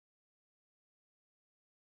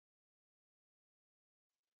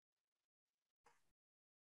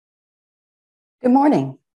Good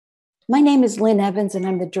morning. My name is Lynn Evans, and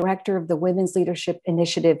I'm the director of the Women's Leadership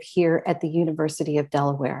Initiative here at the University of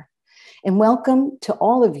Delaware. And welcome to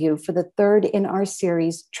all of you for the third in our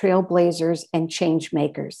series, Trailblazers and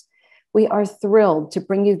Changemakers. We are thrilled to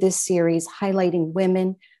bring you this series highlighting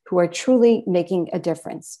women who are truly making a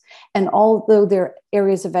difference. And although their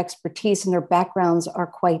areas of expertise and their backgrounds are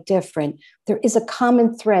quite different, there is a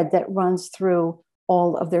common thread that runs through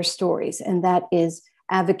all of their stories, and that is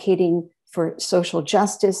advocating for social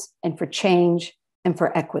justice and for change and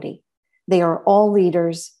for equity. They are all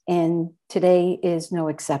leaders, and today is no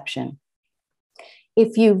exception.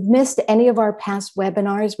 If you've missed any of our past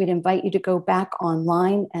webinars, we'd invite you to go back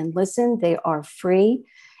online and listen. They are free,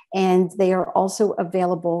 and they are also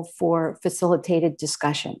available for facilitated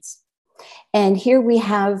discussions. And here we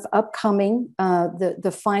have upcoming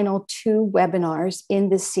the final two webinars in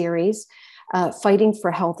this series, Fighting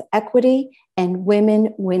for Health Equity and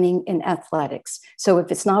Women Winning in Athletics. So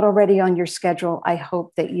if it's not already on your schedule, I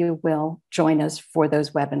hope that you will join us for those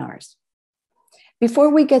webinars.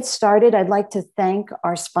 Before we get started, I'd like to thank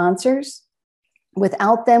our sponsors.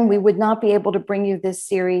 Without them, we would not be able to bring you this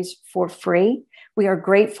series for free. We are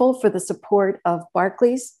grateful for the support of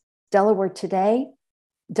Barclays, Delaware Today,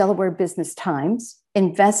 Delaware Business Times,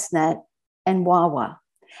 InvestNet, and Wawa.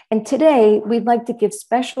 And today, we'd like to give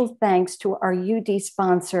special thanks to our UD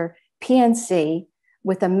sponsor, PNC,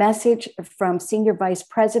 with a message from Senior Vice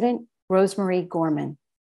President Rosemarie Gorman.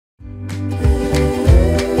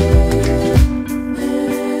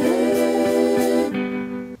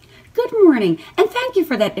 Good morning, and thank you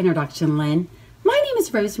for that introduction, Lynn. My name is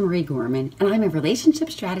Rosemarie Gorman, and I'm a relationship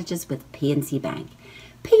strategist with PNC Bank.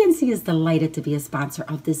 PNC is delighted to be a sponsor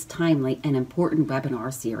of this timely and important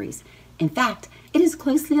webinar series. In fact, it is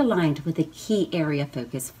closely aligned with a key area of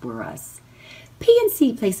focus for us.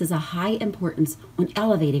 PNC places a high importance on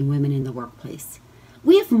elevating women in the workplace.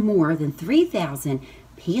 We have more than 3,000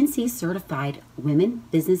 PNC certified women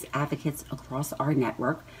business advocates across our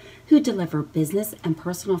network who deliver business and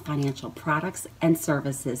personal financial products and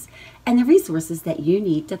services and the resources that you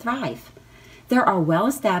need to thrive. There are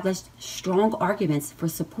well-established, strong arguments for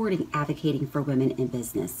supporting advocating for women in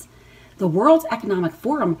business. The World Economic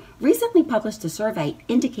Forum recently published a survey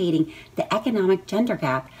indicating the economic gender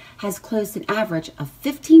gap has closed an average of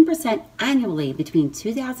 15% annually between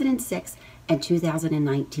 2006 and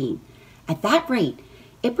 2019. At that rate,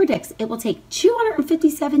 it predicts it will take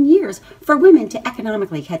 257 years for women to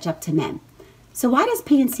economically catch up to men. So why does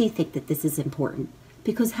PNC think that this is important?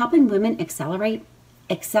 Because helping women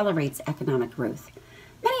accelerates economic growth.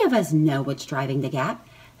 Many of us know what's driving the gap.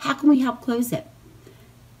 How can we help close it?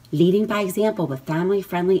 Leading by example with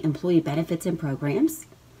family-friendly employee benefits and programs,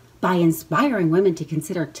 by inspiring women to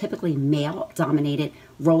consider typically male-dominated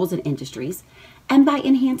roles and industries, and by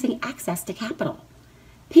enhancing access to capital.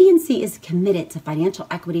 PNC is committed to financial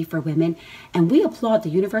equity for women, and we applaud the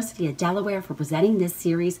University of Delaware for presenting this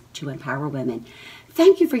series to empower women.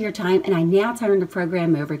 Thank you for your time, and I now turn the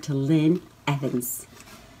program over to Lynn Evans.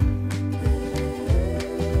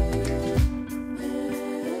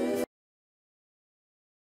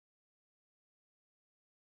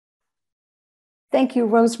 Thank you,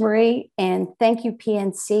 Rosemarie, and thank you,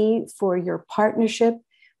 PNC, for your partnership.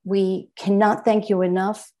 We cannot thank you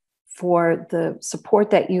enough for the support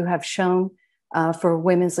that you have shown for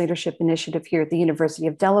Women's Leadership Initiative here at the University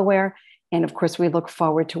of Delaware. And of course, we look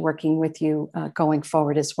forward to working with you going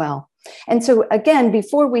forward as well. And so again,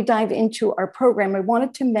 before we dive into our program, I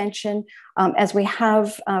wanted to mention, as we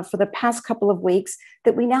have for the past couple of weeks,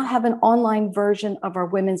 that we now have an online version of our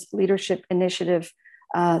Women's Leadership Initiative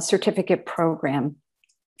certificate program.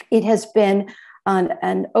 It has been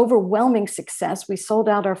an overwhelming success. We sold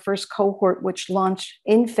out our first cohort, which launched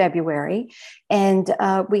in February, and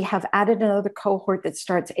we have added another cohort that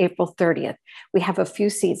starts April 30th. We have a few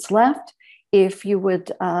seats left. If you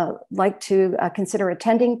would like to consider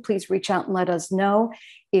attending, please reach out and let us know.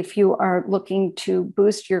 If you are looking to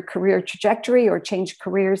boost your career trajectory or change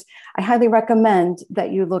careers, I highly recommend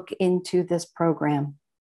that you look into this program.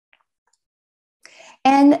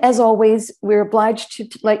 And as always, we're obliged to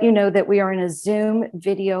let you know that we are in a Zoom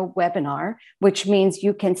video webinar, which means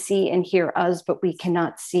you can see and hear us, but we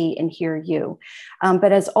cannot see and hear you.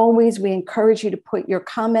 But as always, we encourage you to put your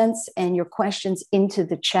comments and your questions into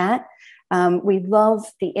the chat. We love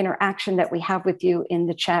the interaction that we have with you in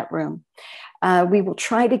the chat room. We will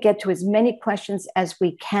try to get to as many questions as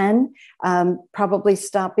we can, probably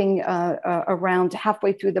stopping around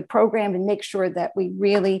halfway through the program and make sure that we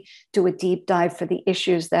really do a deep dive for the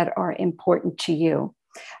issues that are important to you.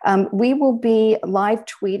 We will be live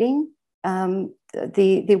tweeting the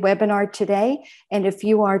webinar today. And if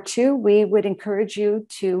you are too, we would encourage you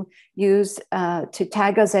to use, to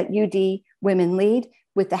tag us at UD Women Lead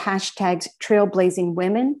with the hashtags Trailblazing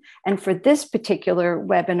Women. And for this particular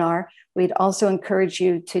webinar, we'd also encourage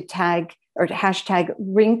you to tag or to hashtag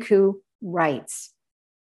Rinku Writes.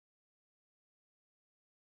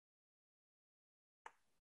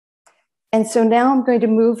 And so now I'm going to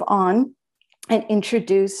move on and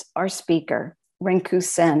introduce our speaker, Rinku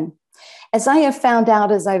Sen. As I have found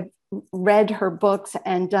out as I've read her books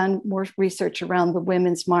and done more research around the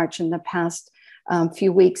Women's March in the past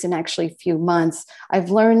few weeks and actually few months, I've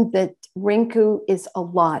learned that Rinku is a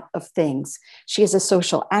lot of things. She is a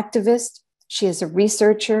social activist. She is a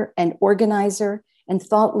researcher and organizer and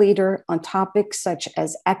thought leader on topics such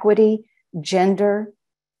as equity, gender,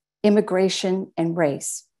 immigration, and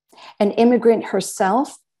race. An immigrant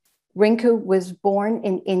herself, Rinku was born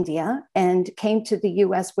in India and came to the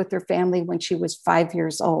US with her family when she was 5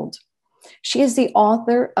 years old. She is the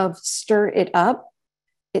author of Stir It Up,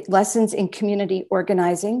 Lessons in Community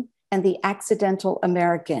Organizing, and The Accidental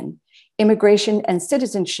American, Immigration and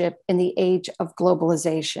Citizenship in the Age of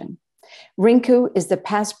Globalization. Rinku is the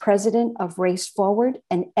past president of Race Forward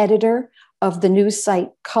and editor of the news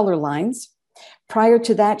site Color Lines. Prior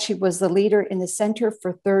to that, she was the leader in the Center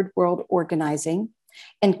for Third World Organizing.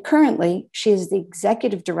 And currently, she is the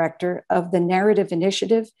executive director of the Narrative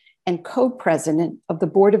Initiative and co-president of the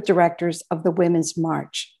board of directors of the Women's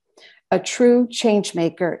March. A true change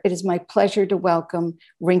maker, it is my pleasure to welcome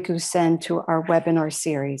Rinku Sen to our webinar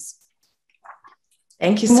series.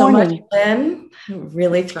 Thank you so much, Lynn. I'm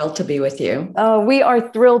really thrilled to be with you. We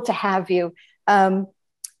are thrilled to have you.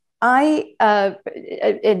 I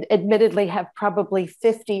admittedly have probably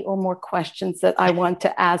 50 or more questions that I want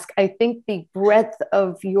to ask. I think the breadth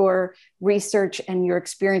of your research and your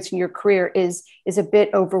experience and your career is a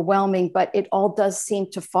bit overwhelming, but it all does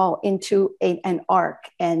seem to fall into an arc.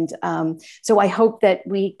 And so I hope that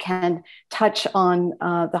we can touch on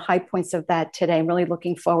the high points of that today. I'm really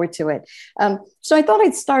looking forward to it. So I thought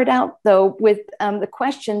I'd start out, though, with the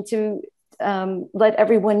question to let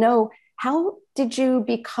everyone know, how did you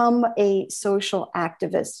become a social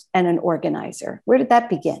activist and an organizer? Where did that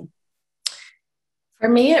begin? For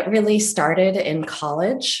me, it really started in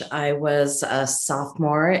college. I was a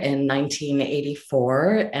sophomore in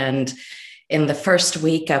 1984. And in the first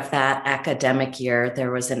week of that academic year,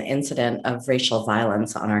 there was an incident of racial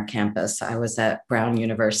violence on our campus. I was at Brown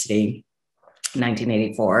University,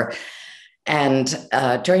 1984. And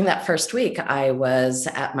during that first week, I was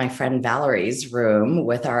at my friend Valerie's room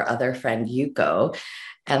with our other friend Yuko.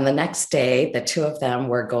 And the next day, the two of them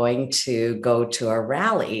were going to go to a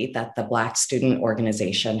rally that the Black Student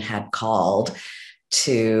Organization had called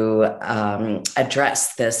to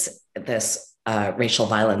address this racial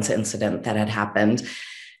violence incident that had happened.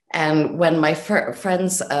 And when my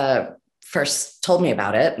friends first told me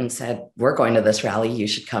about it and said, "We're going to this rally, you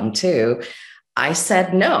should come too," I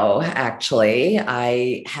said no, actually.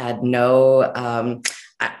 I had no,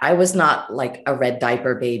 I was not like a red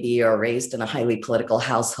diaper baby or raised in a highly political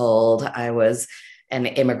household. I was an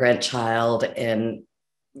immigrant child in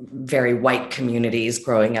very white communities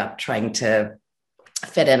growing up, trying to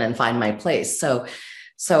fit in and find my place. So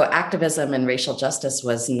activism and racial justice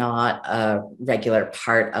was not a regular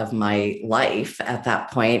part of my life at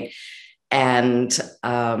that point. And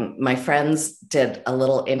my friends did a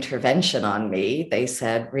little intervention on me. They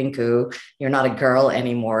said, "Rinku, you're not a girl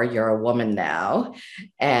anymore. You're a woman now.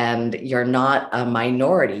 And you're not a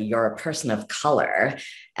minority. You're a person of color."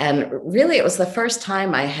 And really, it was the first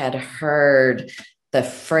time I had heard the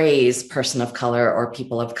phrase person of color or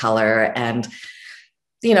people of color. And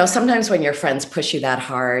you know, sometimes when your friends push you that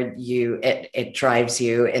hard, it drives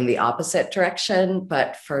you in the opposite direction.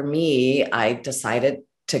 But for me, I decided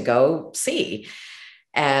to go see.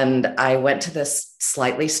 And I went to this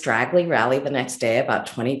slightly straggly rally the next day, about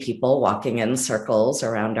 20 people walking in circles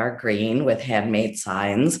around our green with handmade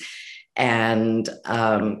signs and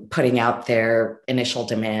putting out their initial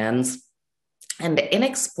demands. And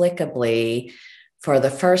inexplicably, for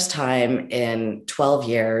the first time in 12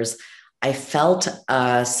 years, I felt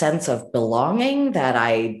a sense of belonging that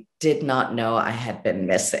I did not know I had been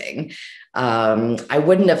missing. I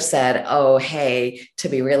wouldn't have said, "Oh, hey, to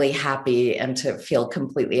be really happy and to feel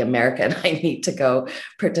completely American, I need to go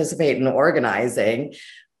participate in organizing."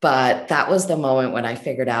 But that was the moment when I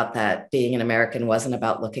figured out that being an American wasn't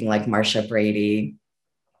about looking like Marsha Brady.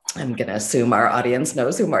 I'm going to assume our audience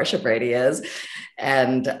knows who Marsha Brady is,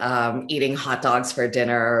 and eating hot dogs for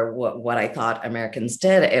dinner, what I thought Americans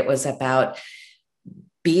did. It was about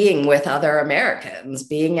being with other Americans,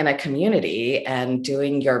 being in a community and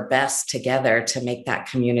doing your best together to make that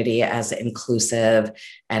community as inclusive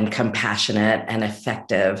and compassionate and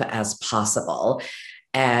effective as possible.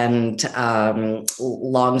 And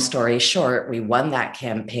long story short, we won that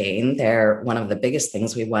campaign. One of the biggest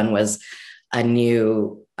things we won was a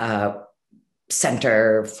new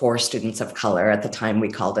center for students of color. At the time, we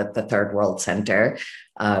called it the Third World Center.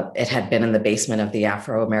 It had been in the basement of the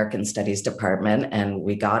Afro-American Studies Department, and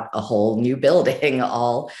we got a whole new building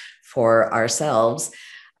all for ourselves.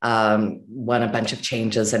 Won a bunch of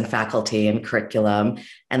changes in faculty and curriculum.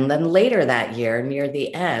 And then later that year, near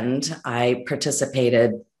the end, I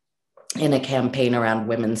participated in a campaign around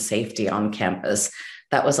women's safety on campus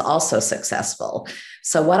that was also successful.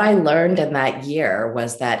 So what I learned in that year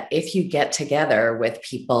was that if you get together with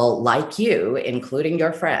people like you, including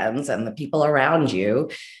your friends and the people around you,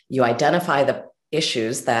 you identify the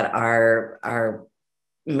issues that are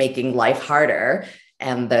making life harder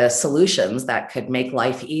and the solutions that could make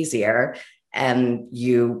life easier, and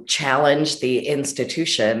you challenge the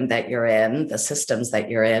institution that you're in, the systems that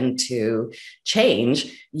you're in to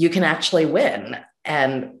change, you can actually win.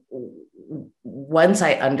 And once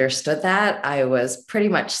I understood that, I was pretty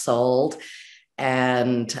much sold.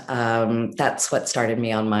 And that's what started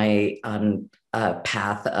me on my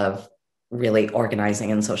path of really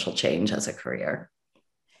organizing and social change as a career.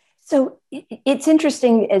 So it's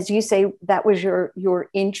interesting, as you say, that was your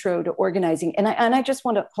intro to organizing. And I just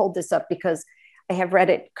want to hold this up because I have read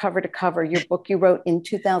it cover to cover, your book you wrote in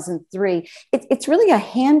 2003. It's really a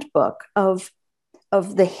handbook of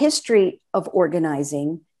the history of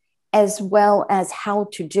organizing as well as how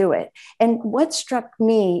to do it. And what struck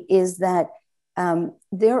me is that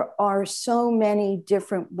there are so many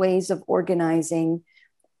different ways of organizing,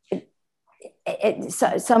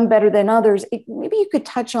 some better than others. Maybe you could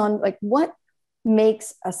touch on like what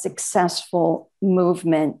makes a successful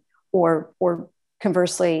movement, or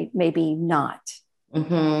conversely, maybe not.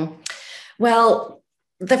 Mm-hmm. Well,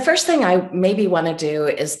 the first thing I maybe want to do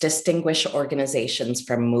is distinguish organizations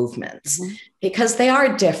from movements, mm-hmm. because they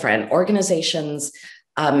are different. Organizations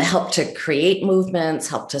help to create movements,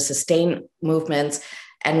 help to sustain movements.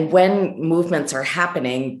 And when movements are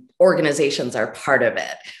happening, organizations are part of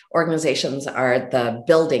it. Organizations are the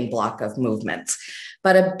building block of movements.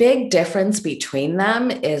 But a big difference between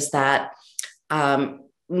them is that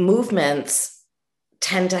movements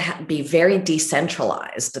tend to be very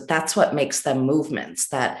decentralized. That's what makes them movements,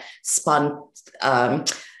 that somewhat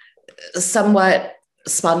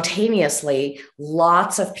spontaneously,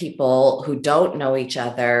 lots of people who don't know each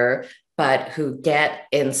other, but who get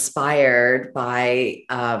inspired by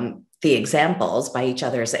the examples, by each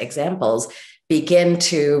other's examples, begin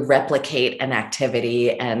to replicate an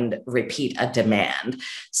activity and repeat a demand.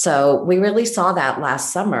 So we really saw that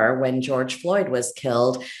last summer when George Floyd was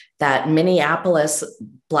killed, that Minneapolis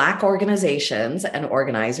Black organizations and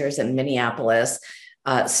organizers in Minneapolis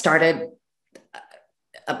started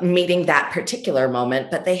meeting that particular moment,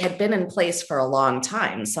 but they had been in place for a long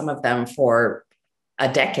time, some of them for a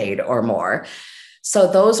decade or more. So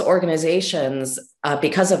those organizations,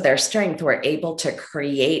 because of their strength, were able to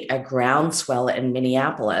create a groundswell in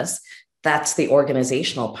Minneapolis. That's the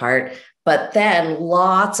organizational part. But then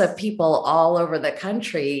lots of people all over the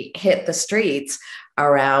country hit the streets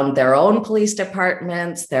around their own police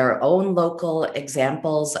departments, their own local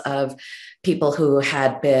examples of people who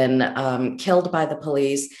had been killed by the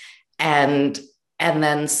police. And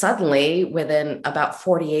then suddenly, within about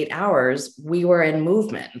 48 hours, we were in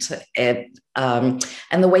movement. And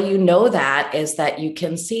the way you know that is that you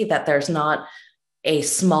can see that there's not a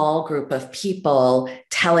small group of people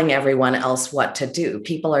telling everyone else what to do.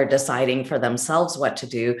 People are deciding for themselves what to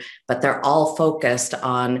do, but they're all focused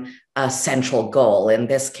on a central goal, in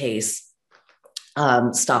this case,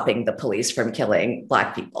 stopping the police from killing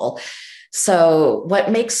Black people. So what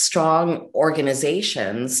makes strong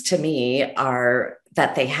organizations to me are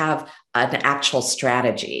that they have an actual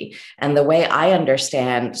strategy. And the way I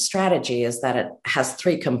understand strategy is that it has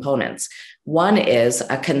three components. One is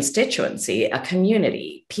a constituency, a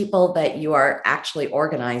community, people that you are actually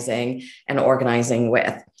organizing and organizing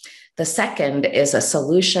with. The second is a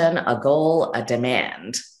solution, a goal, a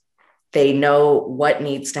demand. They know what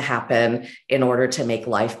needs to happen in order to make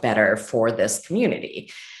life better for this community.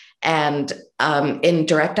 And in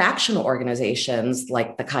direct action organizations,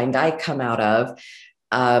 like the kind I come out of,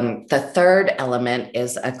 the third element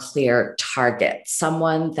is a clear target,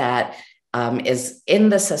 someone that is in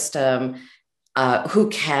the system who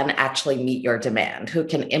can actually meet your demand, who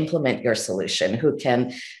can implement your solution, who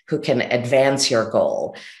can advance your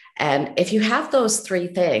goal. And if you have those three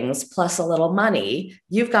things plus a little money,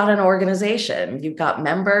 you've got an organization, you've got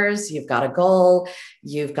members, you've got a goal,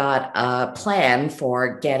 you've got a plan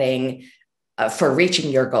for for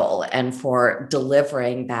reaching your goal and for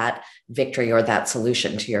delivering that victory or that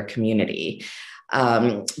solution to your community.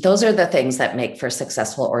 Those are the things that make for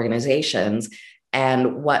successful organizations.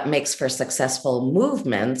 And what makes for successful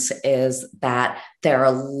movements is that there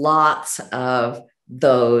are lots of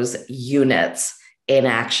those units in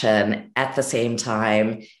action at the same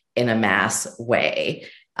time in a mass way,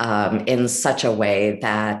 in such a way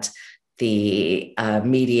that the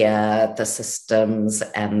media, the systems,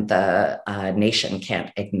 and the nation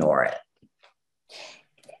can't ignore it.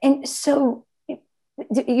 And so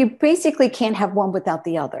you basically can't have one without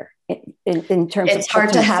the other in terms of— It's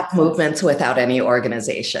hard to have movements without any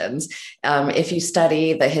organizations. If you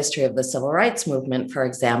study the history of the civil rights movement, for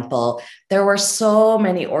example, there were so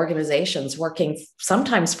many organizations working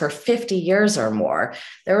sometimes for 50 years or more.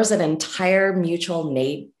 There was an entire mutual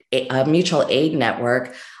aid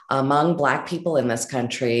network among Black people in this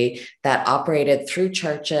country that operated through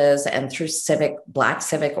churches and through Black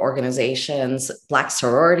civic organizations, Black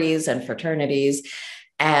sororities and fraternities.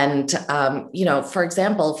 And, for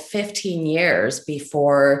example, 15 years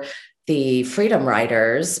before the Freedom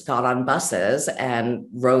Riders got on buses and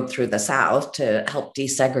rode through the South to help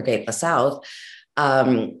desegregate the South,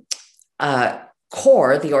 CORE,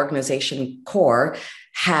 the organization CORE,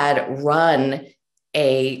 had run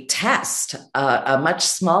a test, a much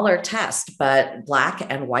smaller test, but Black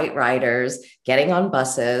and white riders getting on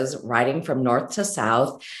buses, riding from north to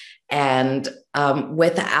south. And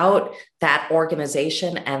without that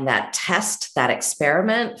organization and that test, that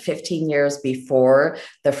experiment, 15 years before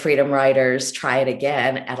the Freedom Riders try it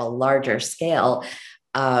again at a larger scale,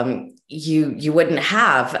 you wouldn't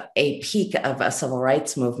have a peak of a civil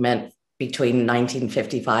rights movement between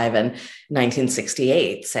 1955 and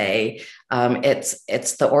 1968, say.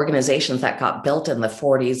 It's the organizations that got built in the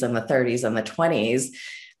 40s and the 30s and the 20s,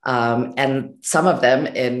 and some of them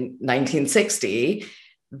in 1960,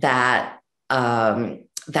 that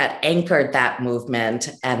anchored that movement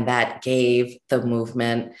and that gave the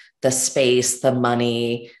movement the space, the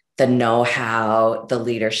money, the know-how, the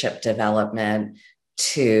leadership development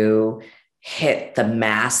to hit the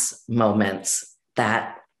mass moments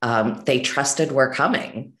that they trusted were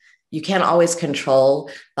coming. You can't always control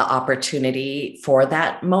the opportunity for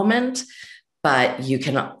that moment, but you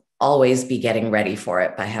can always be getting ready for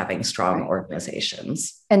it by having strong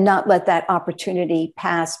organizations. And not let that opportunity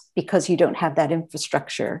pass because you don't have that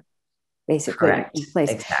infrastructure basically Correct. in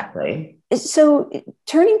place. Exactly. So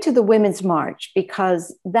turning to the Women's March,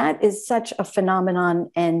 because that is such a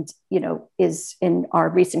phenomenon and, is in our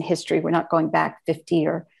recent history, we're not going back 50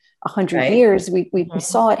 or 100 years, we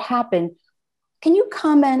saw it happen. Can you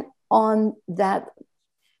comment on that?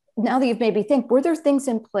 Now that you've made me think, were there things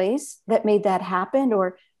in place that made that happen?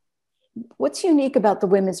 Or what's unique about the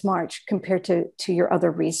Women's March compared to your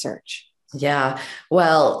other research? Yeah,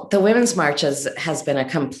 well, the Women's March has been a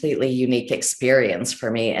completely unique experience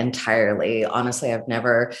for me entirely. Honestly, I've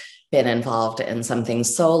never been involved in something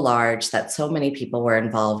so large that so many people were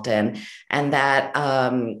involved in, and that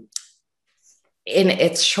in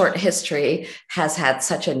its short history has had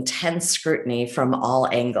such intense scrutiny from all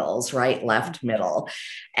angles, right, left, middle.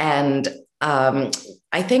 And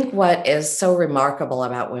I think what is so remarkable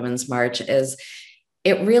about Women's March is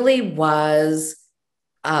it really was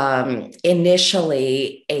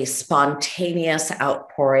initially a spontaneous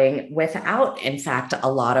outpouring without, in fact,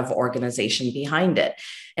 a lot of organization behind it.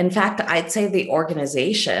 In fact, I'd say the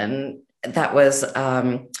organization that was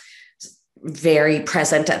very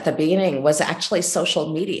present at the beginning was actually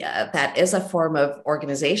social media. That is a form of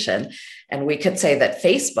organization. And we could say that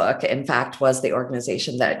Facebook, in fact, was the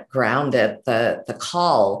organization that grounded the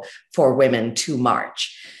call for women to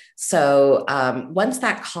march. So once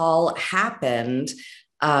that call happened,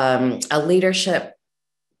 a leadership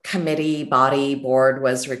committee, board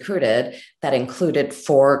was recruited that included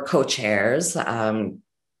four co-chairs,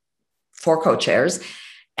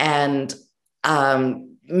 and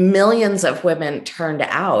millions of women turned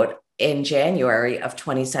out in January of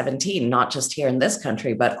 2017, not just here in this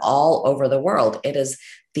country, but all over the world. It is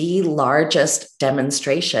the largest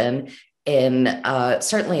demonstration in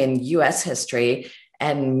certainly in US history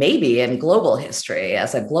and maybe in global history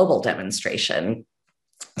as a global demonstration.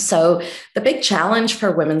 So the big challenge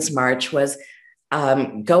for Women's March was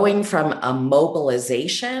going from a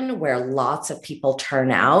mobilization where lots of people turn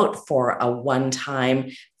out for a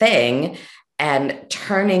one-time thing and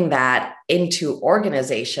turning that into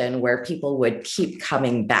organization where people would keep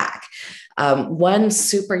coming back. One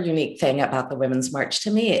super unique thing about the Women's March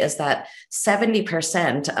to me is that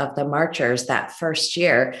 70% of the marchers that first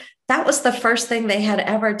year, that was the first thing they had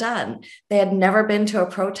ever done. They had never been to a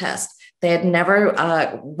protest. They had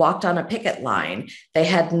never walked on a picket line. They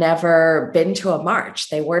had never been to a march.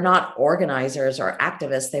 They were not organizers or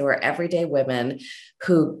activists. They were everyday women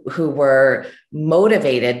who were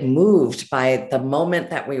motivated, moved by the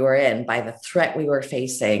moment that we were in, by the threat we were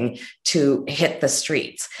facing to hit the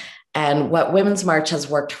streets. And what Women's March has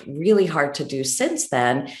worked really hard to do since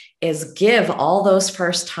then is give all those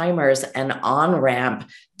first timers an on-ramp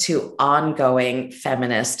to ongoing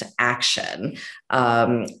feminist action,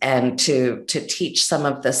 and to teach some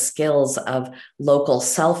of the skills of local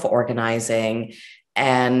self-organizing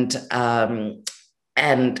and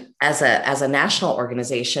as a national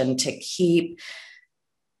organization to keep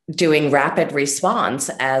doing rapid response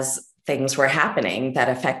as things were happening that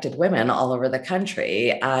affected women all over the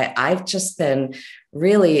country. I've just been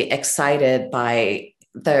really excited by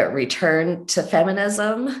the return to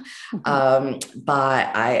feminism. But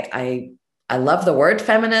I love the word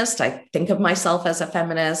feminist. I think of myself as a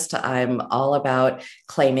feminist. I'm all about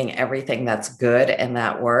claiming everything that's good in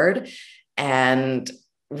that word. And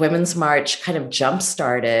Women's March kind of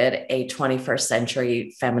jump-started a 21st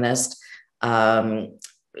century feminist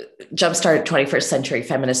jumpstarted 21st century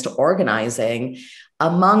feminist organizing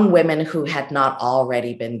among women who had not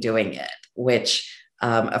already been doing it, which,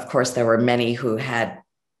 of course, there were many who had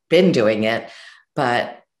been doing it,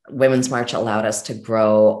 but Women's March allowed us to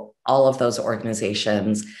grow all of those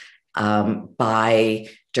organizations by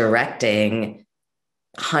directing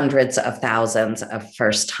hundreds of thousands of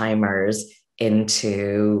first-timers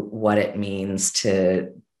into what it means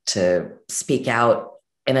to speak out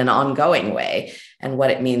in an ongoing way, and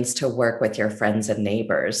what it means to work with your friends and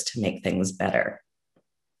neighbors to make things better.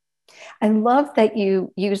 I love that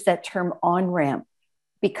you use that term on-ramp,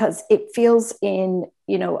 because it feels in,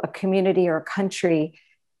 a community or a country,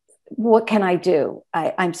 what can I do?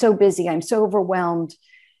 I'm so busy, I'm so overwhelmed,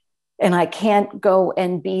 and I can't go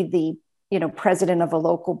and be the, president of a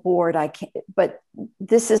local board. I can't, but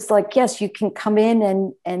this is like, yes, you can come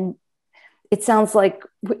in and it sounds like,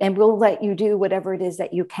 and we'll let you do whatever it is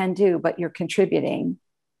that you can do, but you're contributing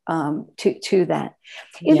to that.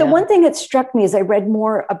 The one thing that struck me as I read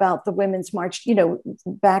more about the Women's March,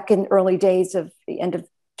 back in early days of the end of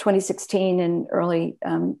 2016 and early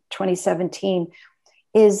 2017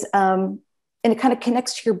 is, and it kind of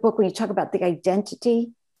connects to your book when you talk about the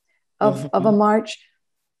identity of a march.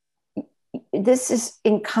 This is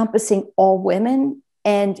encompassing all women.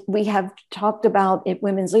 And we have talked about it,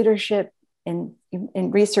 women's leadership, in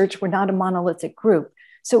research, we're not a monolithic group.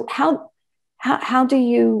 So how do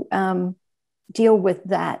you deal with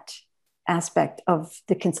that aspect of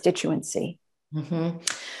the constituency?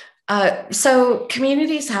 So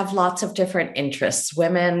communities have lots of different interests.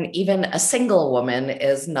 Women, even a single woman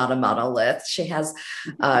is not a monolith. She has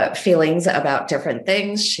feelings about different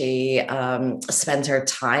things. She spends her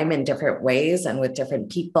time in different ways and with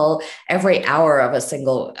different people. Every hour of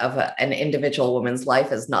an individual woman's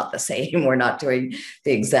life is not the same. We're not doing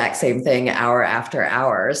the exact same thing hour after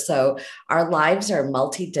hour. So our lives are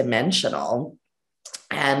multidimensional.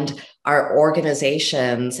 And our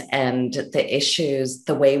organizations and the issues,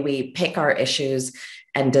 the way we pick our issues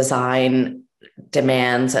and design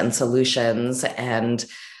demands and solutions and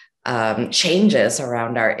changes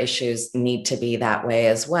around our issues need to be that way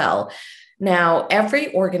as well. Now,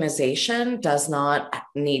 every organization does not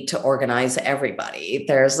need to organize everybody.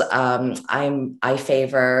 I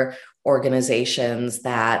favor organizations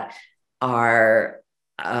that are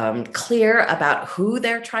clear about who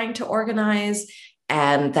they're trying to organize,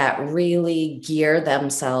 and that really gear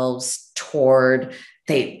themselves toward,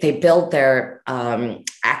 they build their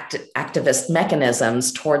activist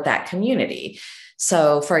mechanisms toward that community.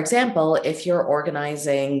 So, for example, if you're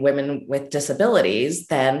organizing women with disabilities,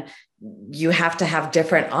 then you have to have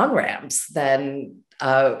different on-ramps than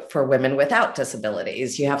for women without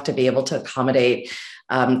disabilities. You have to be able to accommodate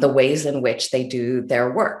the ways in which they do their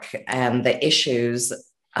work and the issues,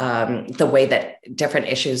 the way that different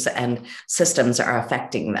issues and systems are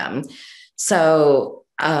affecting them. So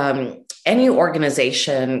any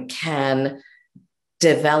organization can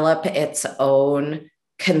develop its own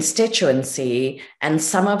constituency, and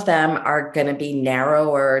some of them are going to be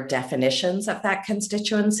narrower definitions of that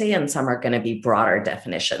constituency, and some are going to be broader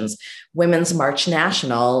definitions. Women's March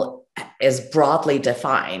National is broadly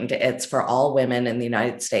defined. It's for all women in the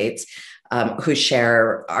United States who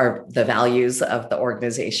share the values of the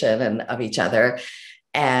organization and of each other.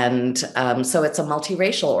 And so it's a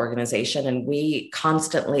multiracial organization, and we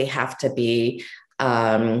constantly have to be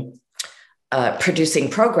producing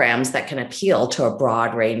programs that can appeal to a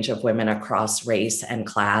broad range of women across race and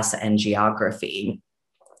class and geography.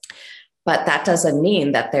 But that doesn't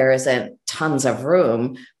mean that there isn't tons of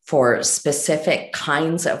room for specific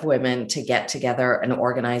kinds of women to get together and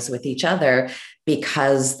organize with each other,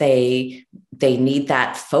 because they need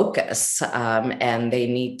that focus, and they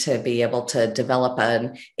need to be able to develop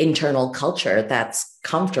an internal culture that's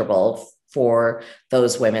comfortable for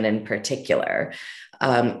those women in particular.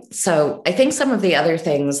 So I think some of the other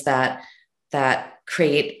things that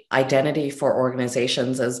create identity for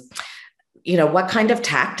organizations is, what kind of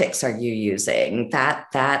tactics are you using?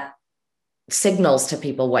 That signals to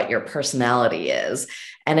people what your personality is.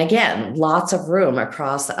 And again, lots of room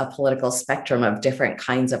across a political spectrum of different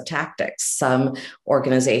kinds of tactics. Some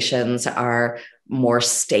organizations are more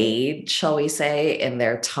staid, shall we say, in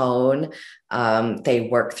their tone. They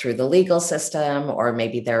work through the legal system, or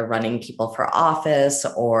maybe they're running people for office,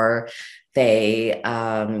 or they're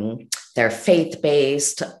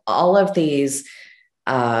faith-based. All of these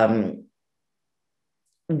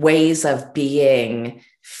ways of being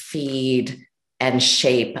feed and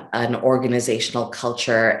shape an organizational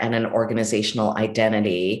culture and an organizational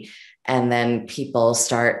identity. And then people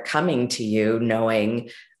start coming to you knowing,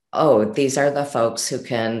 oh, these are the folks who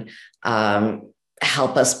can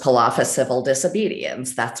help us pull off a civil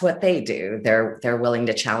disobedience. That's what they do. They're willing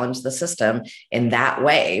to challenge the system in that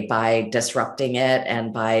way by disrupting it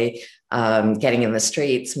and by getting in the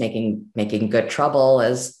streets, making good trouble,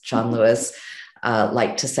 as John Lewis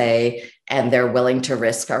liked to say, and they're willing to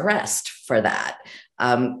risk arrest for that.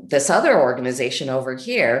 This other organization over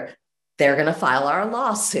here, they're going to file our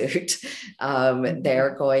lawsuit.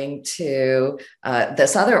 They're going to,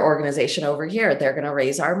 this other organization over here, they're going to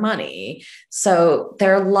raise our money. So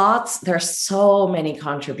there's so many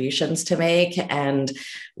contributions to make. And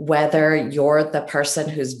whether you're the person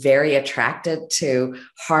who's very attracted to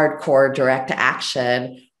hardcore direct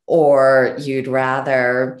action, or you'd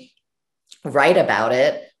rather write about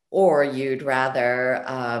it, or you'd rather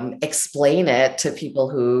explain it to people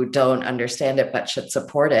who don't understand it but should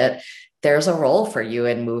support it, there's a role for you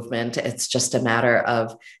in movement. It's just a matter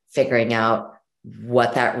of figuring out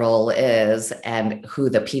what that role is and who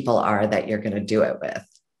the people are that you're going to do it with.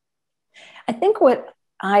 I think what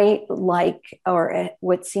I like, or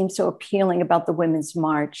what seems so appealing about the Women's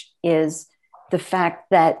March, is the fact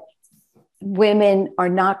that women are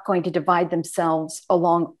not going to divide themselves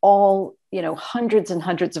along all, hundreds and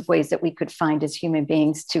hundreds of ways that we could find as human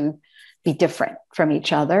beings to be different from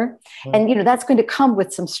each other. Mm-hmm. And, that's going to come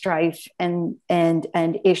with some strife and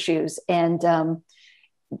issues. And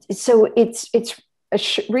so it's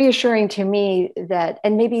reassuring to me that,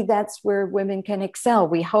 and maybe that's where women can excel.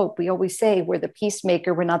 We hope. We always say we're the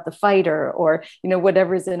peacemaker, we're not the fighter, or,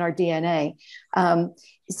 whatever's in our DNA.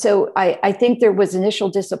 So I think there was initial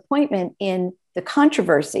disappointment in the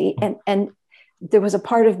controversy, and there was a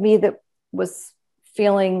part of me that was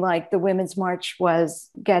feeling like the Women's March was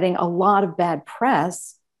getting a lot of bad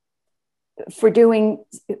press for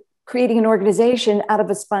creating an organization out of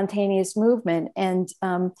a spontaneous movement. And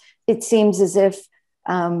it seems as if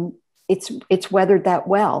it's weathered that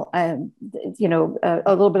well, a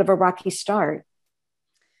little bit of a rocky start.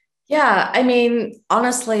 Yeah, I mean,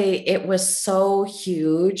 honestly, it was so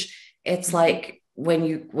huge. It's like when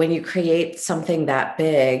you create something that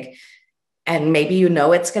big, and maybe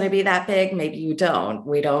it's going to be that big, maybe you don't.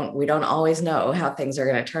 We don't always know how things are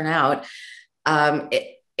going to turn out.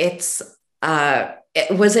 It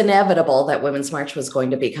was inevitable that Women's March was going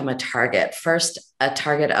to become a target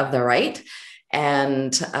of the right.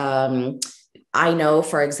 And I know,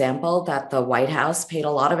 for example, that the White House paid a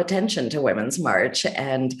lot of attention to Women's March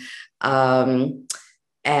and paid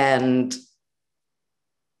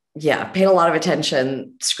a lot of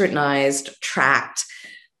attention, scrutinized, tracked.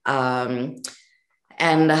 And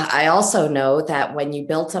I also know that when you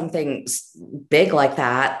build something big like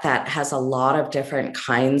that has a lot of different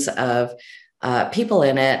kinds of people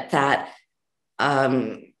in it, that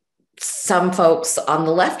some folks on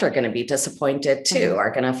the left are going to be disappointed too, are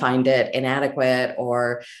going to find it inadequate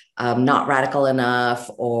or not radical enough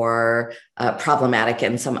or problematic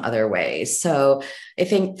in some other ways. So I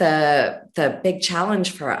think the big challenge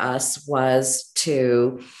for us was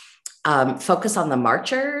to focus on the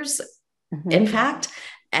marchers, in fact,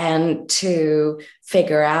 and to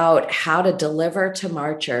figure out how to deliver to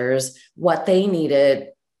marchers what they needed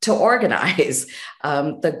to organize.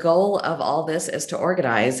 The goal of all this is to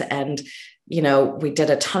organize. And, we did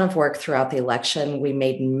a ton of work throughout the election. We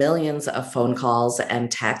made millions of phone calls and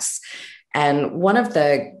texts. And one of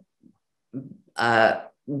the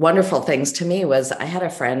wonderful things to me was I had a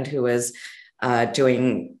friend who was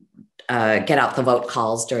doing get out the vote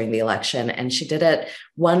calls during the election. And she did it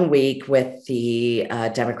one week with the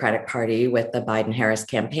Democratic Party, with the Biden-Harris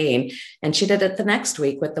campaign. And she did it the next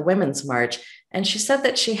week with the Women's March. And she said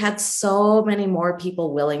that she had so many more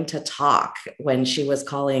people willing to talk when she was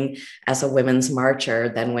calling as a women's marcher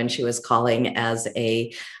than when she was calling as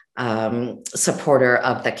a supporter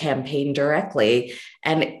of the campaign directly.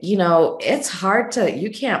 And, it's hard you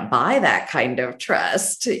can't buy that kind of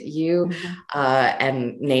trust,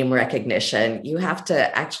 and name recognition. You have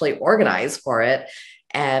to actually organize for it.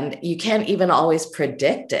 And you can't even always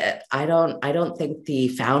predict it. I don't think the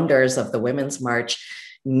founders of the Women's March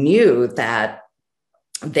knew that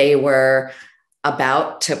they were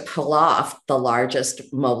about to pull off the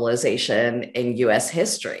largest mobilization in US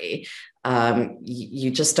history.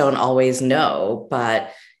 You just don't always know,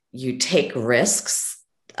 but you take risks.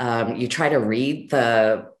 You try to read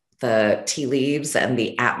the tea leaves and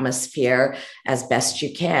the atmosphere as best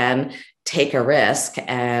you can, take a risk,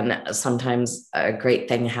 and sometimes a great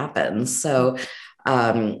thing happens. So,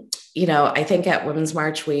 I think at Women's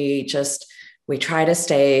March, we try to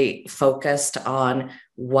stay focused on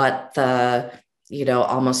what the,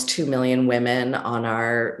 almost 2 million women on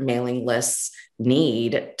our mailing lists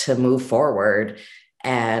need to move forward.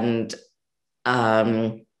 And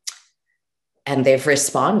they've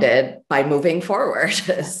responded by moving forward.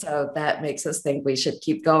 So that makes us think we should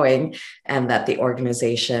keep going and that the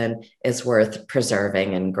organization is worth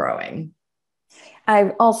preserving and growing.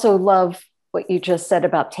 I also love what you just said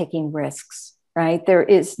about taking risks, right? There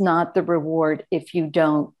is not the reward if you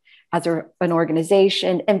don't, as an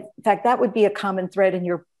organization. And in fact, that would be a common thread in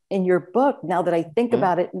your book. Now that I think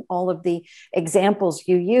about it, and all of the examples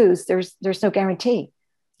you use, there's no guarantee.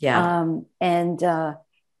 Yeah.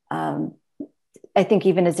 I think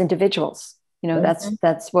even as individuals,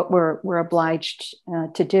 that's what we're obliged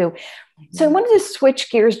to do. So I wanted to switch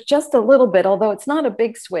gears just a little bit, although it's not a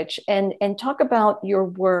big switch, and talk about your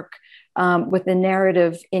work with the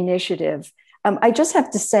Narrative Initiative. I just have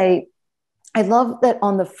to say, I love that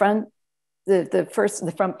on the front,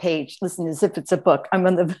 the front page, listen, as if it's a book. I'm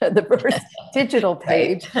on the first digital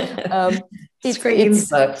page. It's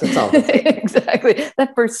books, it's all the same. Exactly,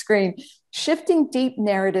 that first screen. Shifting deep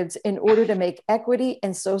narratives in order to make equity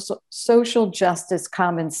and social justice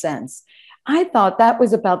common sense. I thought that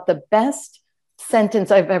was about the best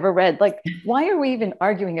sentence I've ever read. Like, why are we even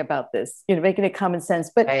arguing about this? Making it common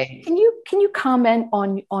sense. But right. Can you comment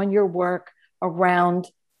on your work around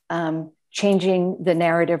changing the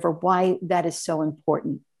narrative, or why that is so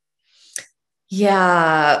important?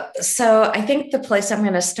 Yeah. So I think the place I'm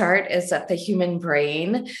going to start is that the human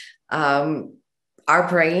brain, our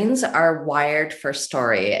brains are wired for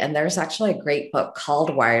story. And there's actually a great book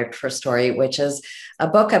called Wired for Story, which is a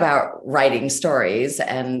book about writing stories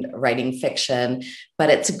and writing fiction, but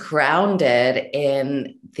it's grounded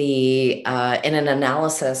in in an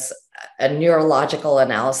analysis, a neurological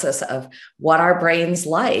analysis of what our brains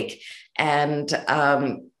like. And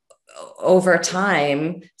over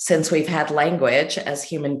time, since we've had language as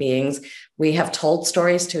human beings, we have told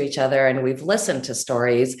stories to each other and we've listened to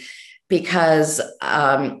stories because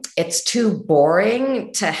it's too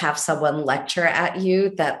boring to have someone lecture at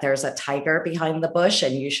you that there's a tiger behind the bush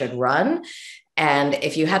and you should run. And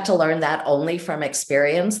if you had to learn that only from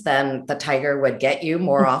experience, then the tiger would get you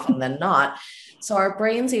more often than not. So our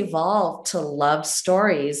brains evolved to love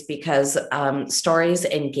stories because stories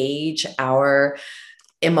engage our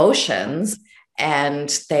emotions, and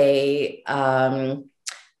they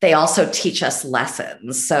also teach us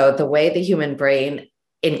lessons. So the way the human brain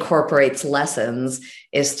incorporates lessons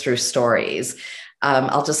is through stories.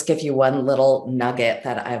 I'll just give you one little nugget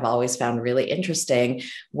that I've always found really interesting.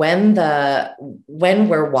 When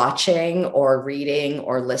we're watching or reading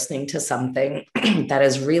or listening to something that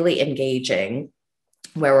is really engaging,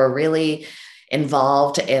 where we're really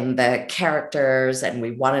involved in the characters and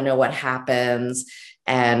we want to know what happens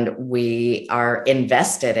and we are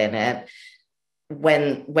invested in it,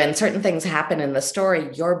 when certain things happen in the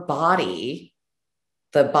story, your body,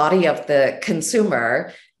 the body of the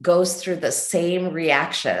consumer, goes through the same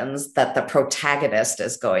reactions that the protagonist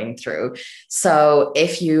is going through. So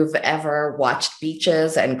if you've ever watched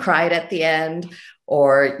Beaches and cried at the end,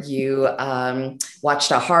 or you watched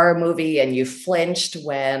a horror movie and you flinched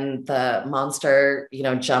when the monster,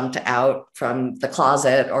 jumped out from the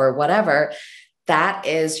closet or whatever, that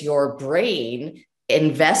is your brain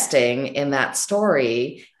investing in that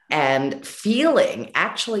story and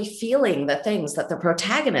actually feeling the things that the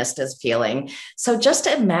protagonist is feeling. So just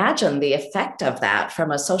imagine the effect of that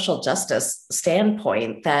from a social justice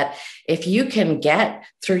standpoint, that if you can get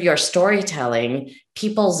through your storytelling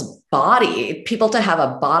people to have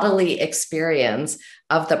a bodily experience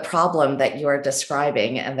of the problem that you are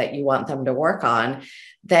describing and that you want them to work on,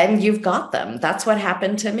 then you've got them. That's what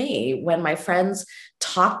happened to me when my friends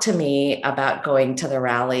talked to me about going to the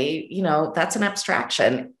rally. That's an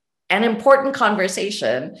abstraction, an important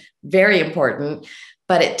conversation, very important,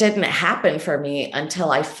 but it didn't happen for me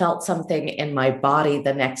until I felt something in my body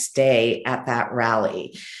the next day at that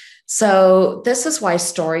rally. So this is why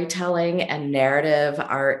storytelling and narrative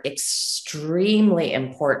are extremely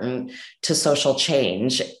important to social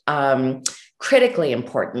change. Critically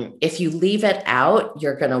important. If you leave it out,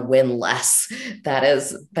 you're going to win less. That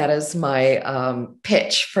is my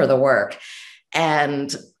pitch for the work.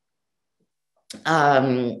 And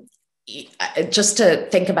just to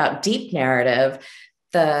think about deep narrative,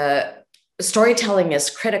 the storytelling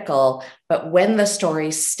is critical, but when the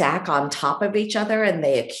stories stack on top of each other and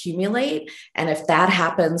they accumulate, and if that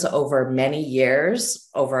happens over many years,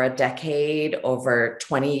 over a decade, over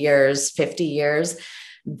 20 years, 50 years,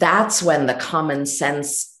 that's when the common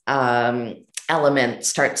sense element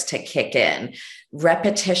starts to kick in.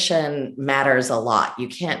 Repetition matters a lot. You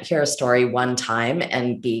can't hear a story one time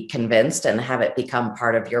and be convinced and have it become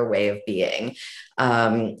part of your way of being.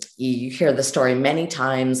 You hear the story many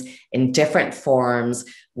times in different forms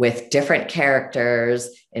with different characters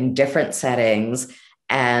in different settings,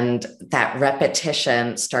 and that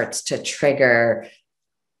repetition starts to trigger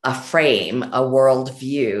a frame, a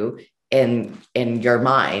worldview in your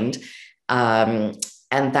mind.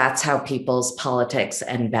 And that's how people's politics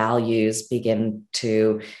and values begin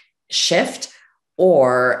to shift,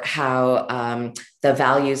 or how the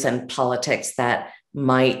values and politics that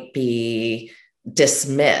might be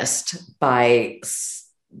dismissed by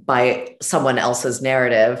someone else's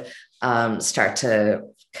narrative start to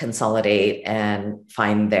consolidate and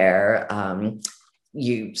find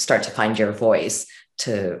you start to find your voice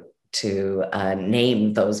to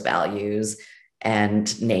name those values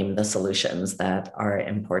and name the solutions that are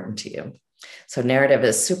important to you. So narrative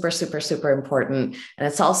is super, super, super important. And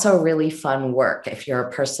it's also really fun work. If you're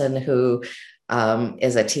a person who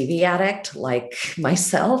is a TV addict like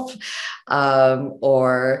myself,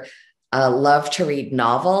 or love to read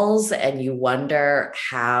novels and you wonder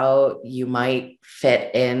how you might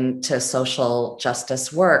fit into social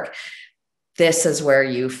justice work, this is where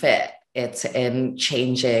you fit. It's in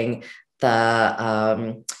changing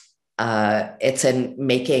it's in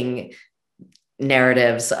making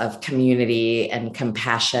narratives of community and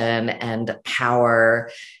compassion and power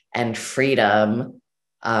and freedom,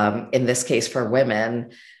 in this case for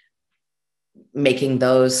women, making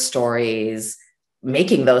those stories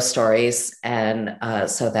and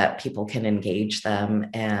so that people can engage them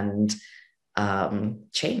and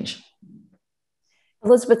change.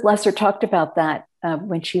 Elizabeth Lesser talked about that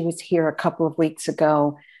when she was here a couple of weeks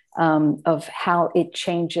ago, of how it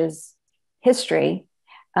changes history.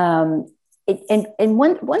 And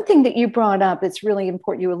one thing that you brought up that's really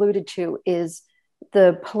important, you alluded to, is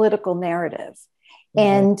the political narrative. Mm-hmm.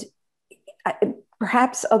 And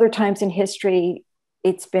perhaps other times in history,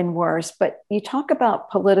 it's been worse, but you talk about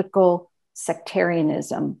political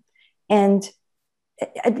sectarianism. And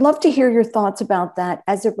I'd love to hear your thoughts about that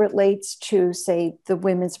as it relates to, say, the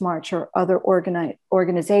Women's March or other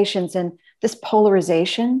organizations and this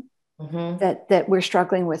polarization that we're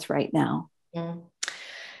struggling with right now.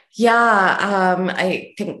 Yeah,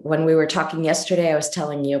 I think when we were talking yesterday, I was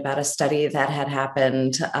telling you about a study that had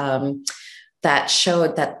happened that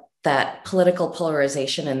showed that political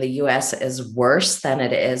polarization in the US is worse than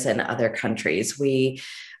it is in other countries. We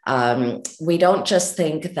don't just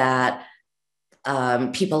think that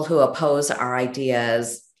people who oppose our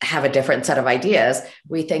ideas have a different set of ideas.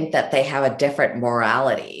 We think that they have a different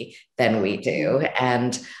morality than we do.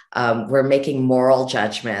 And we're making moral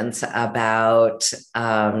judgments about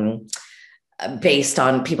based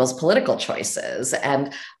on people's political choices.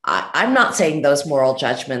 And I'm not saying those moral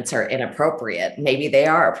judgments are inappropriate. Maybe they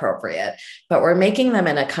are appropriate, but we're making them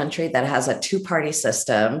in a country that has a two-party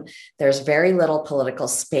system. There's very little political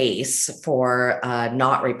space for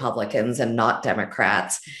not Republicans and not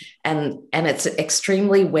Democrats. And it's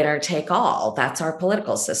extremely winner take all. That's our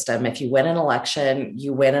political system. If you win an election,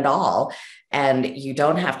 you win it all. And you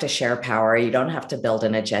don't have to share power. You don't have to build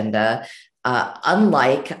an agenda.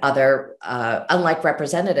 Unlike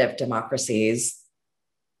representative democracies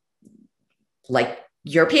like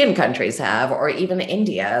European countries have, or even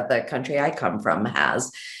India, the country I come from,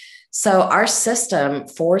 has. So our system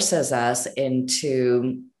forces us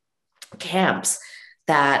into camps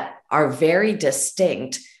that are very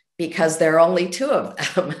distinct because there are only two of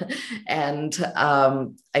them. And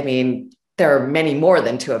I mean, there are many more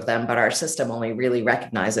than two of them, but our system only really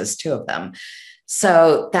recognizes two of them.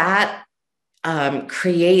 So that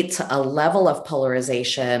creates a level of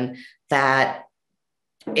polarization that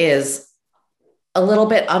is a little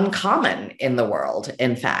bit uncommon in the world,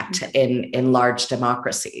 in fact, in large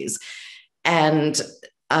democracies. And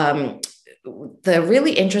the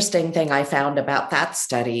really interesting thing I found about that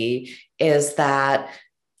study is that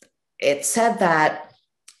it said that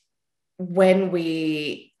when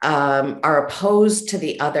we are opposed to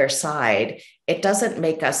the other side, it doesn't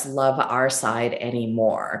make us love our side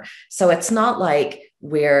anymore. So it's not like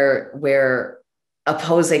we're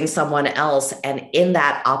opposing someone else and in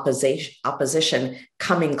that opposition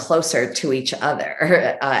coming closer to each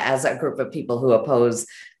other as a group of people who oppose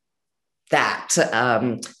that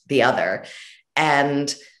the other.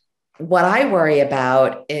 And what I worry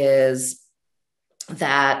about is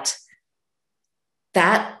that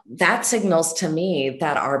signals to me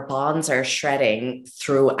that our bonds are shredding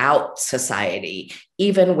throughout society,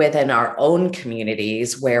 even within our own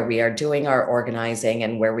communities where we are doing our organizing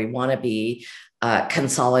and where we want to be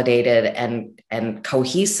consolidated and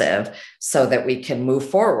cohesive so that we can move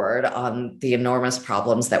forward on the enormous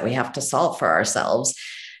problems that we have to solve for ourselves.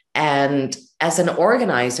 And as an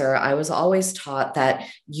organizer, I was always taught that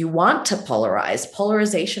you want to polarize.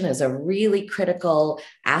 Polarization is a really critical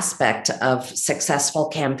aspect of successful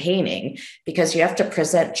campaigning because you have to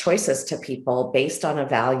present choices to people based on a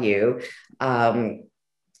value and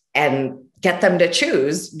get them to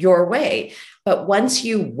choose your way. But once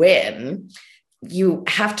you win, you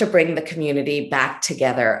have to bring the community back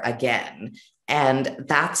together again. And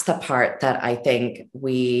that's the part that I think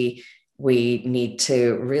we need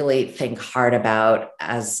to really think hard about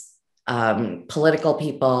as political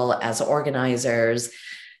people, as organizers,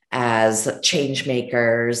 as change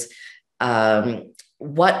makers.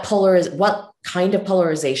 What kind of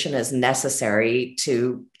polarization is necessary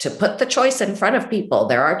to put the choice in front of people?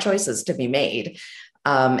 There are choices to be made.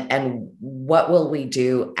 And what will we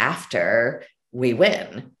do after we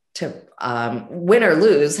win? To win or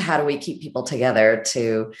lose, how do we keep people together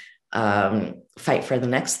to fight for the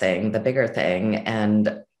next thing, the bigger thing,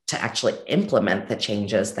 and to actually implement the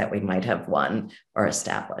changes that we might have won or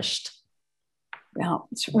established? Well,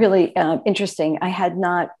 it's really interesting. I had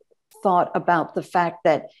not thought about the fact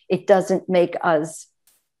that it doesn't make us,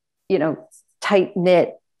 tight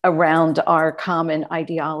knit around our common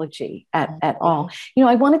ideology at all.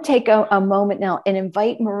 I want to take a moment now and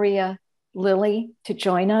invite Maria Lilly to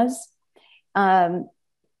join us.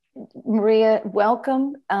 Maria,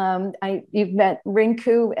 welcome. You've met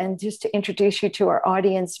Rinku, and just to introduce you to our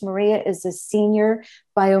audience, Maria is a senior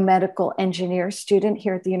biomedical engineer student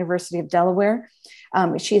here at the University of Delaware.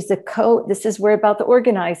 She's this is where about the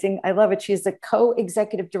organizing. I love it. She's the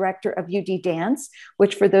co-executive director of UD Dance,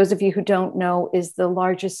 which for those of you who don't know is the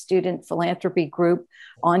largest student philanthropy group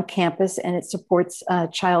on campus, and it supports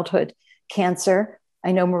childhood cancer.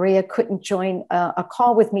 I know Maria couldn't join a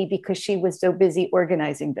call with me because she was so busy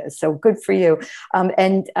organizing this. So good for you.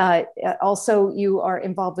 And also you are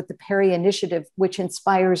involved with the Perry Initiative, which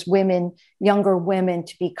inspires younger women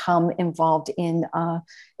to become involved in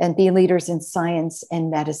and be leaders in science and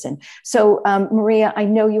medicine. So Maria, I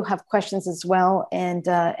know you have questions as well. And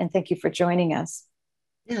thank you for joining us.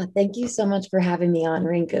 Yeah, thank you so much for having me on,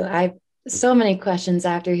 Rinku. So many questions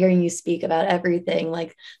after hearing you speak about everything,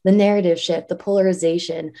 like the narrative shift, the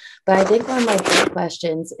polarization. But I think one of my big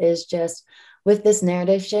questions is just with this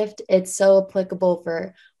narrative shift, it's so applicable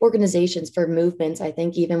for organizations, for movements. I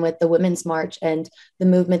think even with the Women's March and the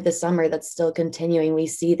movement this summer that's still continuing, we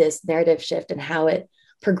see this narrative shift and how it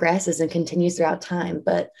progresses and continues throughout time.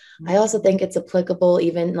 But I also think it's applicable,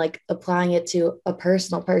 even like applying it to a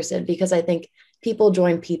personal person, because I think people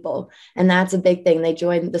join people. And that's a big thing. They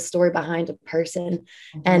join the story behind a person.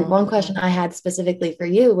 And one question I had specifically for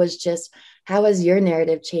you was just, how has your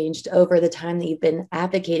narrative changed over the time that you've been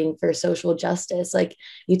advocating for social justice? Like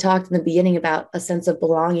you talked in the beginning about a sense of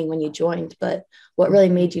belonging when you joined, but what really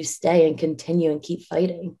made you stay and continue and keep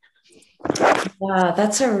fighting? Wow,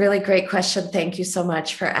 that's a really great question. Thank you so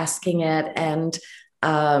much for asking it. And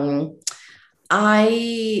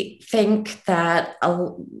I think that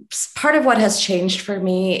part of what has changed for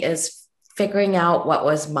me is figuring out what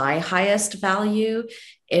was my highest value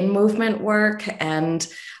in movement work. And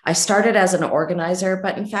I started as an organizer,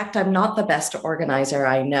 but in fact, I'm not the best organizer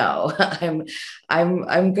I know.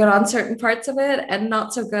 I'm good on certain parts of it and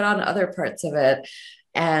not so good on other parts of it.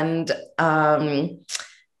 And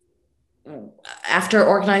after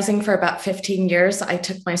organizing for about 15 years, I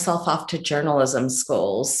took myself off to journalism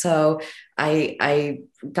school. So I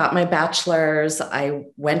got my bachelor's, I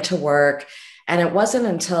went to work, and it wasn't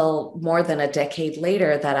until more than a decade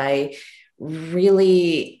later that I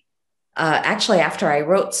really, actually, after I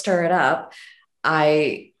wrote Stir It Up,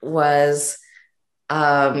 I was,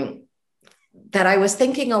 that I was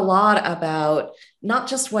thinking a lot about not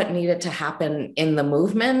just what needed to happen in the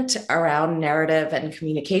movement around narrative and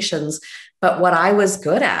communications, but what I was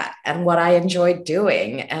good at and what I enjoyed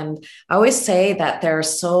doing. And I always say that there are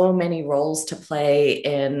so many roles to play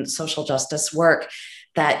in social justice work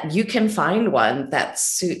that you can find one that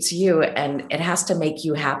suits you, and it has to make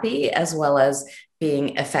you happy as well as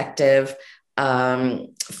being effective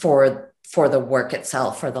for the work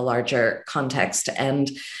itself, for the larger context. And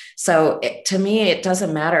so to me, it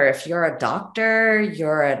doesn't matter if you're a doctor,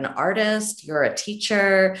 you're an artist, you're a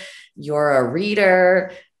teacher, you're a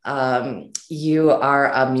reader, you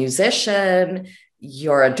are a musician,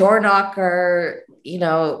 you're a door knocker,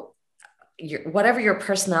 whatever your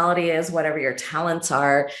personality is, whatever your talents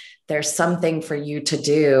are, there's something for you to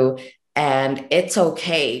do. And it's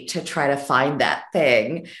okay to try to find that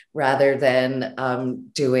thing rather than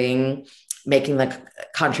making the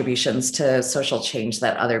contributions to social change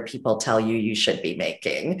that other people tell you should be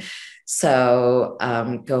making. So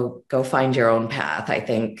go find your own path. I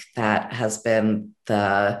think that has been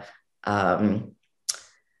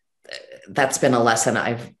that's been a lesson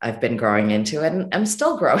I've been growing into, and I'm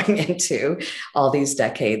still growing into all these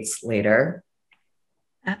decades later.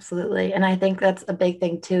 Absolutely. And I think that's a big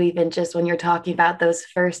thing too, even just when you're talking about those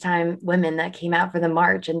first time women that came out for the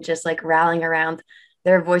march and just like rallying around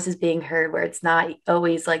their voices being heard, where it's not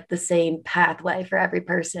always like the same pathway for every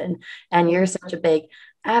person. And you're such a big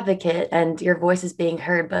advocate and your voice is being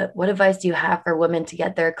heard. But what advice do you have for women to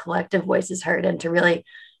get their collective voices heard and to really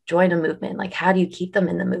join a movement? Like, how do you keep them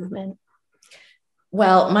in the movement?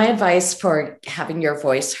 Well, my advice for having your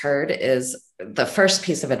voice heard is, the first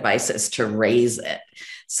piece of advice is to raise it.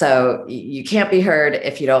 So you can't be heard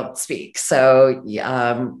if you don't speak. So,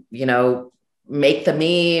 make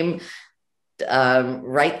the meme,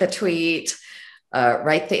 write the tweet,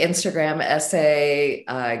 write the Instagram essay,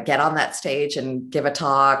 get on that stage and give a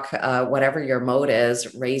talk, whatever your mode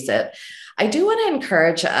is, raise it. I do want to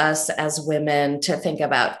encourage us as women to think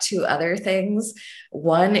about two other things.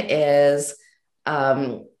 One is,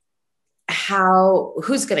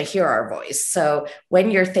 who's going to hear our voice. So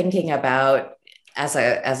when you're thinking about as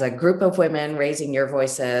a group of women raising your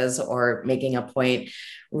voices or making a point,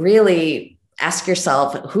 really ask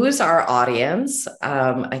yourself, who's our audience?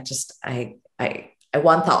 I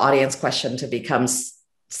want the audience question to become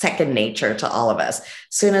second nature to all of us. As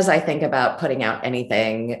soon as I think about putting out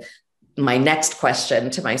anything, my next question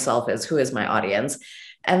to myself is, who is my audience?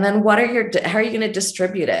 And then how are you going to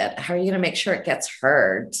distribute it? How are you going to make sure it gets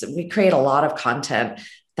heard? So we create a lot of content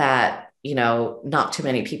that, not too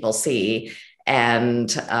many people see, and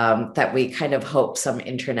that we kind of hope some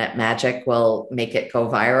internet magic will make it go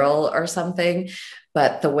viral or something.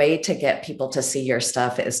 But the way to get people to see your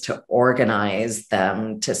stuff is to organize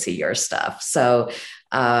them to see your stuff. So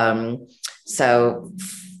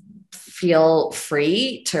feel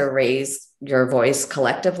free to raise your voice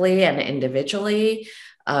collectively and individually.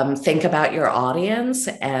 Think about your audience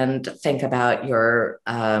and think about your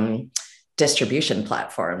distribution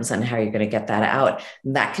platforms and how you're going to get that out.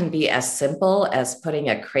 And that can be as simple as putting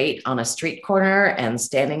a crate on a street corner and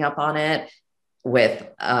standing up on it with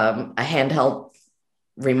a handheld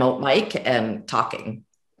remote mic and talking.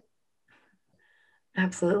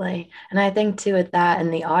 Absolutely. And I think too, with that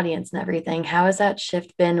and the audience and everything, how has that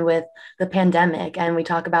shift been with the pandemic? And we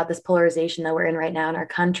talk about this polarization that we're in right now in our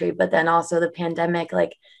country, but then also the pandemic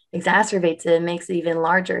like exacerbates it and makes it even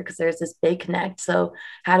larger because there's this big connect. So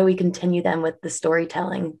how do we continue then with the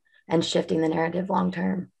storytelling and shifting the narrative long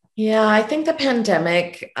term? Yeah, I think the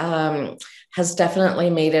pandemic has definitely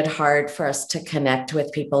made it hard for us to connect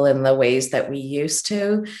with people in the ways that we used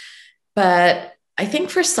to. But I think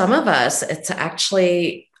for some of us, it's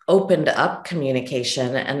actually opened up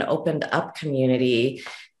communication and opened up community,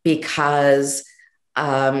 because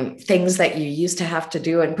things that you used to have to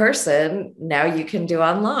do in person, now you can do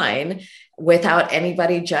online without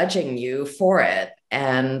anybody judging you for it.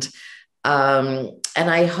 And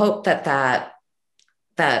I hope that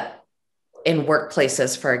in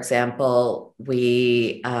workplaces, for example,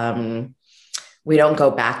 we don't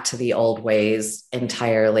go back to the old ways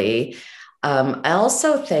entirely. I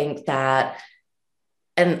also think that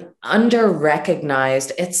an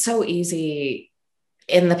under-recognized, it's so easy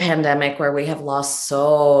in the pandemic, where we have lost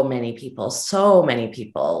so many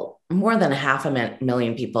people, more than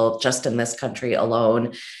 500,000 people just in this country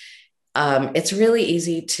alone, it's really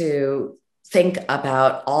easy to think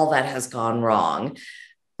about all that has gone wrong.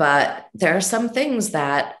 But there are some things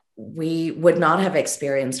that we would not have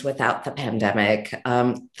experienced without the pandemic.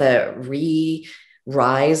 The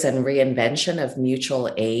rise and reinvention of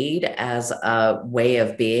mutual aid as a way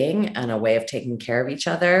of being and a way of taking care of each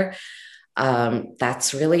other.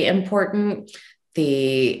 That's really important.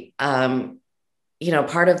 Part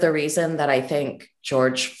of the reason that I think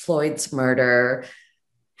George Floyd's murder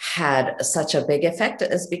had such a big effect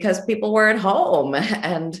is because people were at home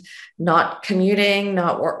and not commuting,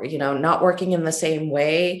 not working in the same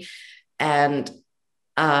way. And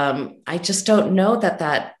I just don't know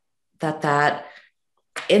that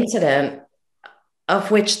incident,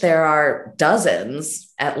 of which there are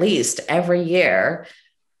dozens at least every year,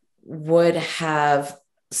 would have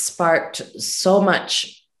sparked so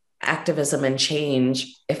much activism and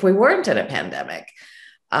change if we weren't in a pandemic.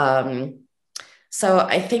 So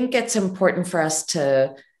I think it's important for us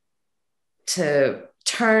to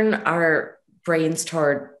turn our brains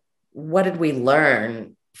toward what did we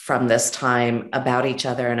learn from this time about each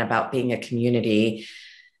other and about being a community,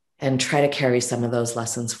 and try to carry some of those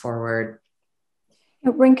lessons forward.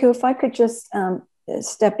 Rinku, if I could just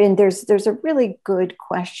step in, there's a really good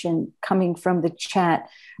question coming from the chat.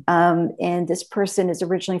 And this person is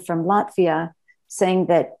originally from Latvia, saying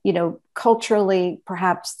that, culturally,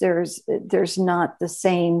 perhaps there's not the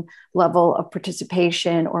same level of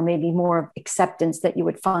participation or maybe more acceptance that you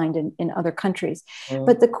would find in other countries. Mm.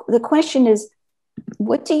 But the question is,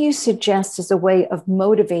 what do you suggest as a way of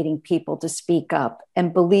motivating people to speak up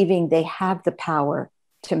and believing they have the power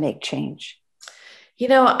to make change?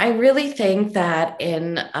 I really think that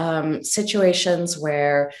in situations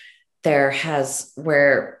where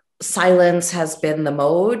silence has been the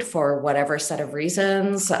mode for whatever set of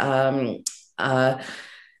reasons, and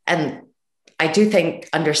I do think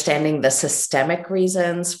understanding the systemic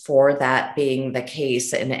reasons for that being the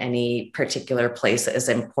case in any particular place is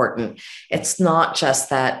important. It's not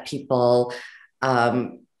just that people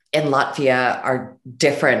in Latvia are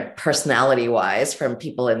different personality-wise from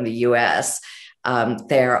people in the US.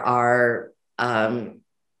 There are, and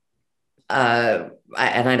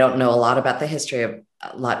I don't know a lot about the history of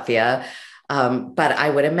Latvia, but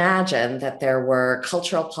I would imagine that there were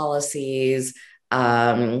cultural policies,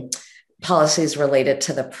 policies related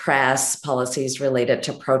to the press, policies related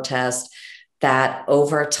to protest that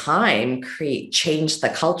over time changed the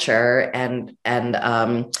culture and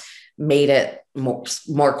made it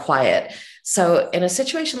more quiet. So in a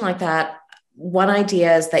situation like that, one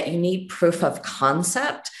idea is that you need proof of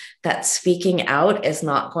concept that speaking out is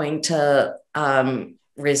not going to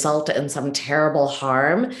result in some terrible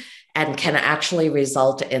harm and can actually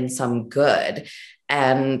result in some good.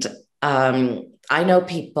 And I know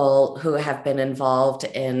people who have been involved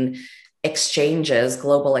in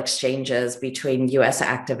global exchanges between US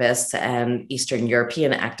activists and Eastern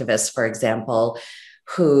European activists, for example,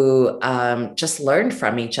 who just learned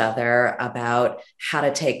from each other about how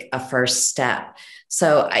to take a first step.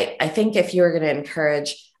 So I think if you're going to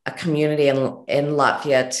encourage a community in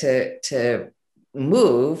Latvia to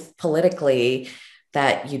move politically,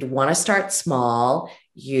 that you'd want to start small.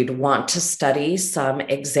 You'd want to study some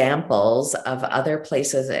examples of other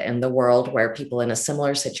places in the world where people in a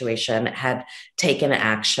similar situation had taken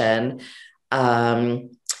action. And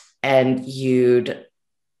you'd,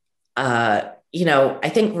 I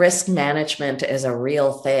think risk management is a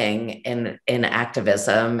real thing in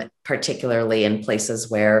activism, particularly in places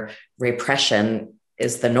where repression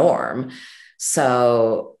is the norm.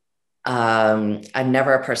 So I'm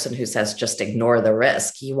never a person who says just ignore the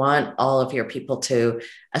risk. You want all of your people to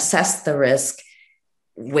assess the risk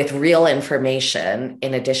with real information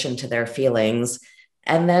in addition to their feelings,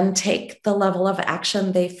 and then take the level of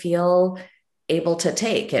action they feel able to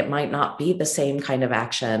take. It might not be the same kind of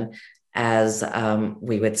action as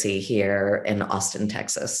we would see here in Austin,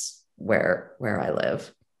 Texas, where I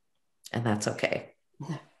live. And that's okay.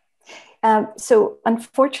 So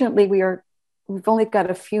unfortunately, we've only got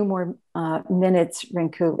a few more minutes,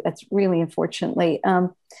 Rinku. That's really unfortunately.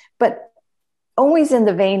 But always in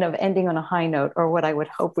the vein of ending on a high note, or what I would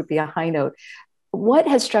hope would be a high note, what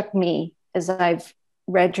has struck me as I've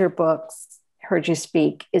read your books, heard you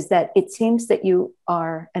speak, is that it seems that you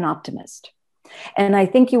are an optimist. And I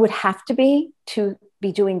think you would have to be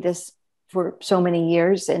doing this for so many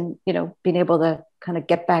years and, being able to kind of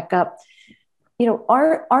get back up.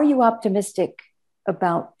 Are you optimistic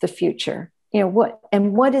about the future? What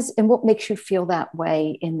makes you feel that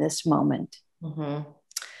way in this moment? Mm-hmm.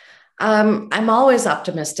 I'm always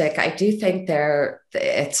optimistic. I do think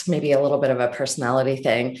it's maybe a little bit of a personality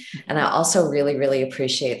thing. And I also really, really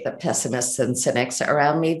appreciate the pessimists and cynics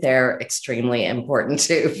around me. They're extremely important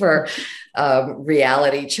too for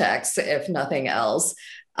reality checks, if nothing else.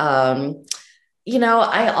 I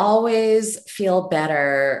always feel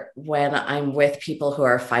better when I'm with people who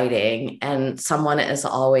are fighting, and someone is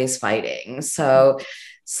always fighting. So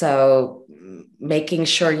making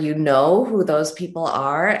sure you know who those people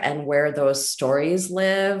are and where those stories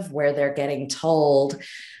live, where they're getting told.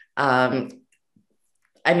 For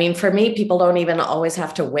me, people don't even always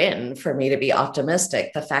have to win for me to be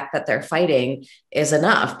optimistic. The fact that they're fighting is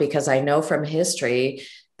enough, because I know from history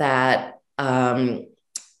that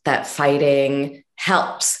that fighting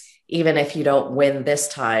helps. Even if you don't win this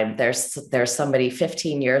time, there's somebody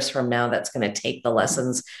 15 years from now that's going to take the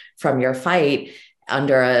lessons from your fight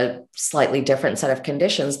under a slightly different set of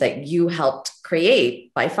conditions that you helped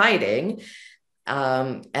create by fighting.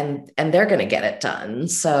 And they're going to get it done.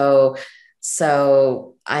 So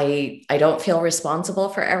I don't feel responsible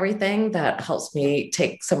for everything. That helps me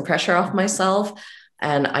take some pressure off myself.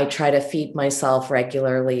 And I try to feed myself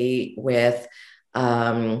regularly with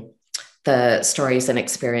the stories and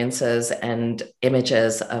experiences and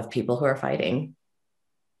images of people who are fighting.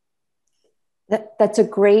 That's a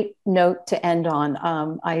great note to end on.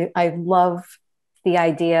 I love the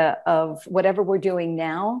idea of whatever we're doing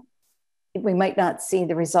now. We might not see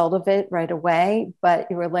the result of it right away, but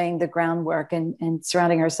we're laying the groundwork and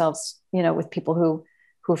surrounding ourselves, with people who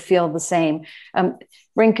feel the same.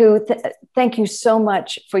 Rinku, thank you so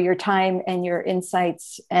much for your time and your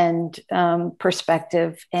insights and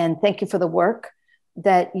perspective. And thank you for the work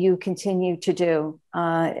that you continue to do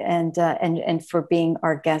and for being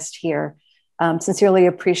our guest here. Sincerely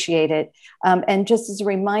appreciate it. And just as a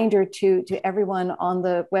reminder to everyone on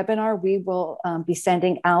the webinar, we will be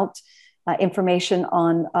sending out information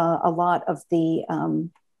on a lot of the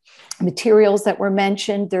materials that were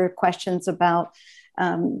mentioned. There are questions about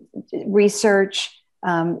research,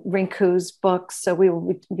 Rinku's books, so we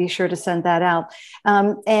will be sure to send that out.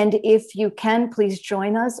 And if you can, please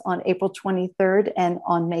join us on April 23rd and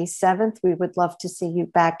on May 7th. We would love to see you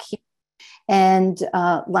back here. And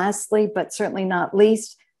lastly, but certainly not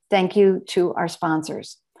least, thank you to our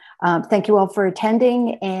sponsors. Thank you all for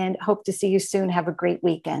attending, and hope to see you soon. Have a great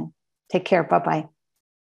weekend. Take care. Bye-bye.